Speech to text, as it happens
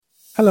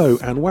Hello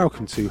and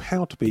welcome to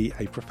How to Be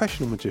a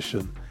Professional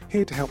Magician,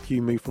 here to help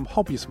you move from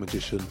hobbyist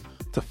magician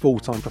to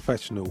full-time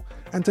professional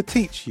and to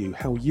teach you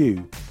how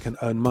you can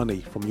earn money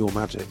from your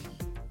magic.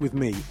 With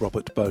me,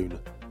 Robert Bone.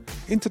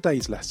 In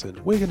today's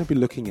lesson, we're going to be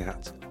looking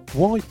at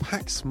why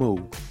pack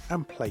small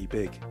and play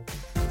big.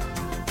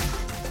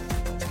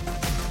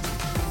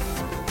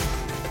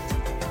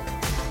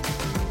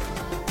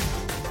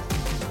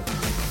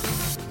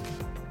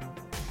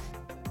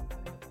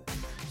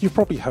 You've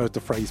probably heard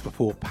the phrase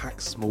before, pack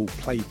small,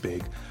 play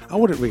big. And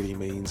what it really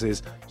means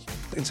is,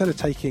 instead of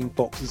taking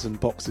boxes and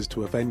boxes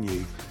to a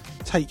venue,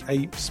 take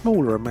a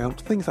smaller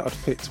amount, things that would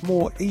fit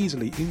more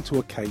easily into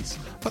a case,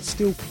 but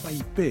still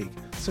play big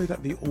so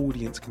that the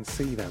audience can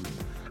see them.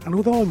 And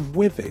although I'm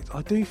with it,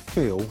 I do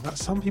feel that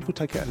some people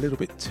take it a little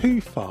bit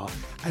too far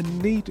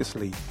and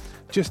needlessly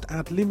just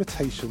add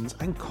limitations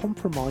and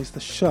compromise the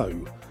show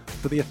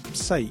for the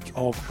sake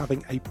of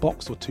having a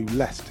box or two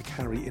less to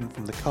carry in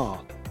from the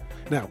car.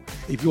 Now,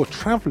 if you're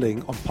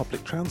travelling on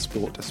public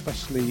transport,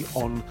 especially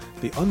on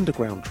the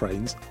underground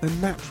trains, then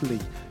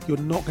naturally you're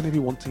not going to be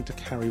wanting to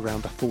carry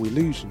around a full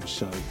illusion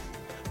show.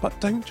 But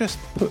don't just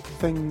put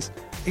things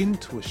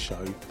into a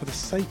show for the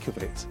sake of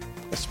it,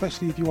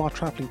 especially if you are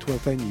travelling to a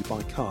venue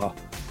by car.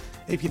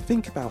 If you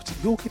think about it,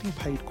 you're getting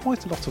paid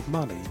quite a lot of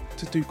money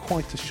to do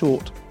quite a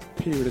short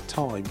period of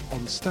time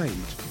on stage.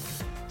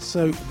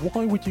 So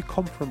why would you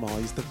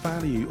compromise the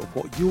value of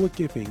what you're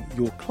giving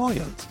your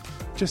client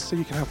just so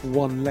you can have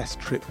one less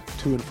trip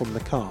to and from the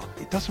car?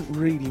 It doesn't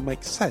really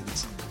make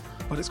sense,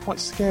 but it's quite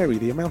scary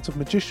the amount of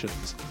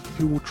magicians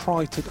who will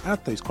try to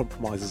add those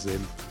compromises in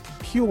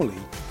purely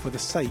for the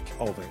sake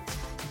of it.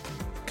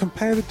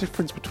 Compare the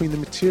difference between the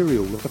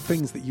material of the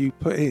things that you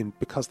put in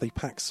because they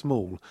pack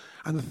small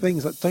and the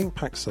things that don't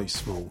pack so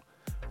small.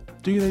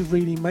 Do they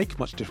really make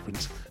much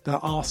difference?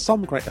 There are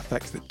some great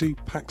effects that do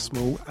pack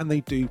small and they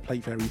do play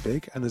very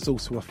big, and there's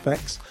also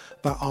effects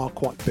that are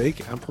quite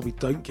big and probably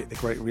don't get the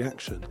great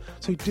reaction.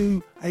 So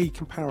do a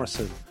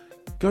comparison.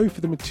 Go for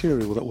the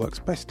material that works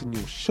best in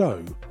your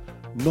show,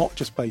 not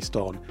just based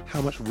on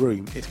how much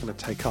room it's going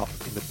to take up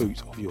in the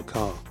boot of your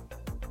car.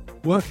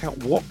 Work out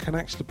what can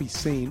actually be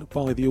seen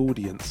by the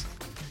audience.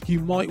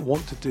 You might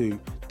want to do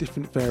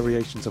different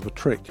variations of a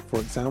trick, for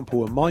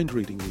example, a mind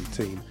reading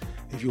routine.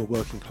 If you're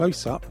working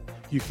close up,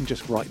 you can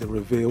just write the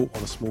reveal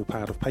on a small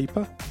pad of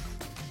paper.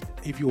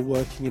 If you're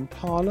working in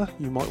parlour,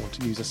 you might want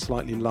to use a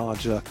slightly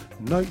larger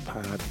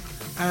notepad.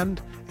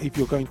 And if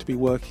you're going to be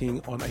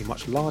working on a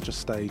much larger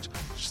stage,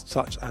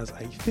 such as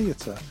a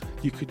theatre,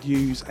 you could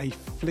use a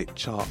flip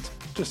chart,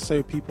 just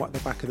so people at the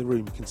back of the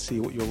room can see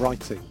what you're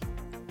writing.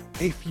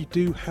 If you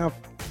do have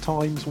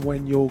times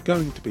when you're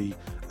going to be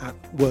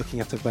working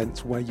at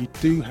events where you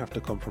do have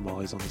to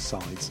compromise on the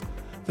sides,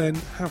 then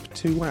have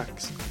two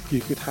acts. You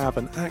could have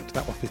an act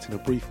that will fit in a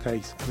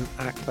briefcase and an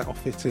act that will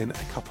fit in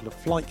a couple of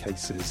flight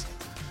cases,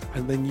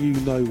 and then you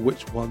know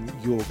which one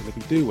you're going to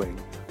be doing,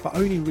 but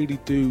only really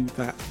do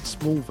that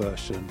small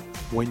version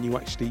when you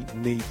actually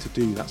need to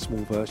do that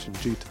small version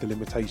due to the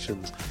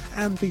limitations,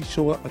 and be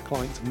sure that the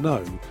clients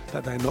know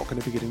that they're not going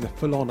to be getting the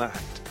full-on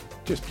act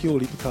just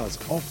purely because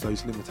of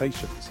those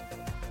limitations.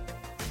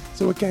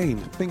 So again,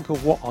 think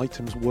of what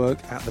items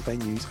work at the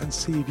venues and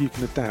see if you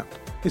can adapt.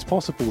 It's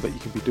possible that you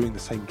can be doing the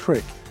same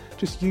trick,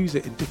 just use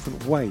it in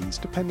different ways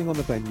depending on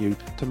the venue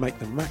to make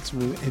the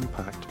maximum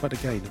impact, but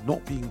again,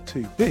 not being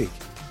too big,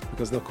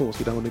 because of course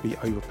you don't want to be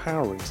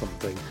overpowering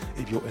something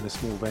if you're in a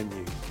small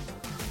venue.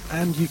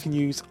 And you can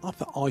use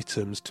other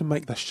items to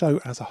make the show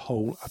as a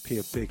whole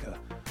appear bigger.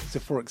 So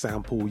for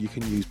example, you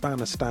can use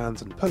banner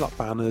stands and pull-up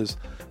banners,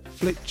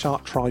 flip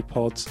chart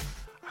tripods,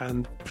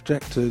 and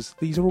projectors.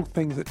 These are all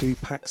things that do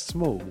pack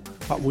small,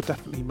 but will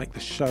definitely make the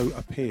show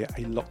appear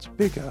a lot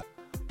bigger.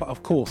 But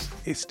of course,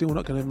 it's still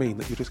not going to mean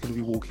that you're just going to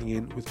be walking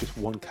in with just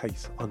one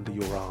case under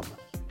your arm.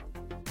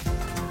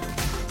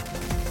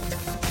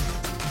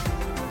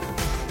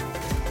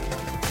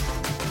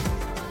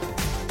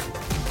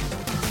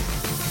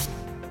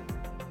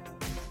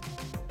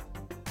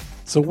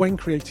 So when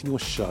creating your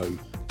show,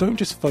 don't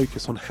just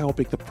focus on how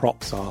big the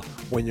props are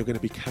when you're going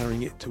to be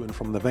carrying it to and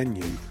from the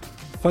venue.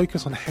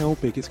 Focus on how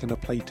big it's going to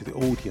play to the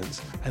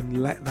audience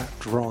and let that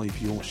drive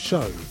your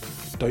show.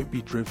 Don't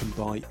be driven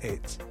by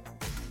it.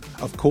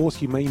 Of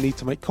course, you may need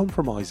to make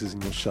compromises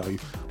in your show,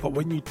 but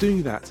when you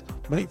do that,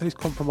 make those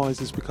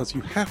compromises because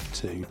you have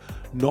to,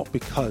 not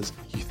because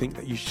you think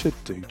that you should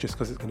do, just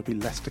because it's going to be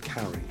less to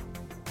carry.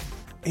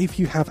 If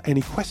you have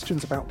any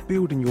questions about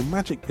building your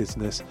magic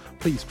business,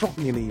 please drop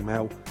me an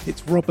email.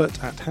 It's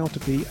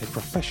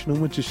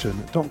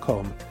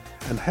robert@howtobeaprofessionalmagician.com,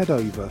 and head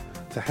over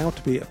to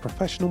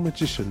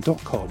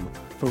howtobeaprofessionalmagician.com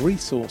for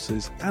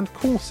resources and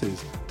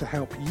courses to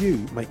help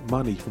you make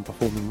money from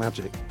performing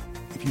magic.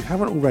 If you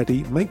haven't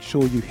already, make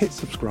sure you hit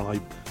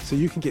subscribe so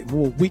you can get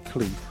more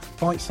weekly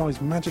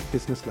bite-sized magic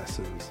business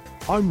lessons.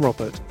 I'm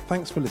Robert,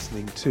 thanks for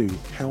listening to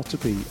How to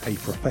Be a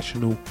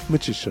Professional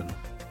Magician.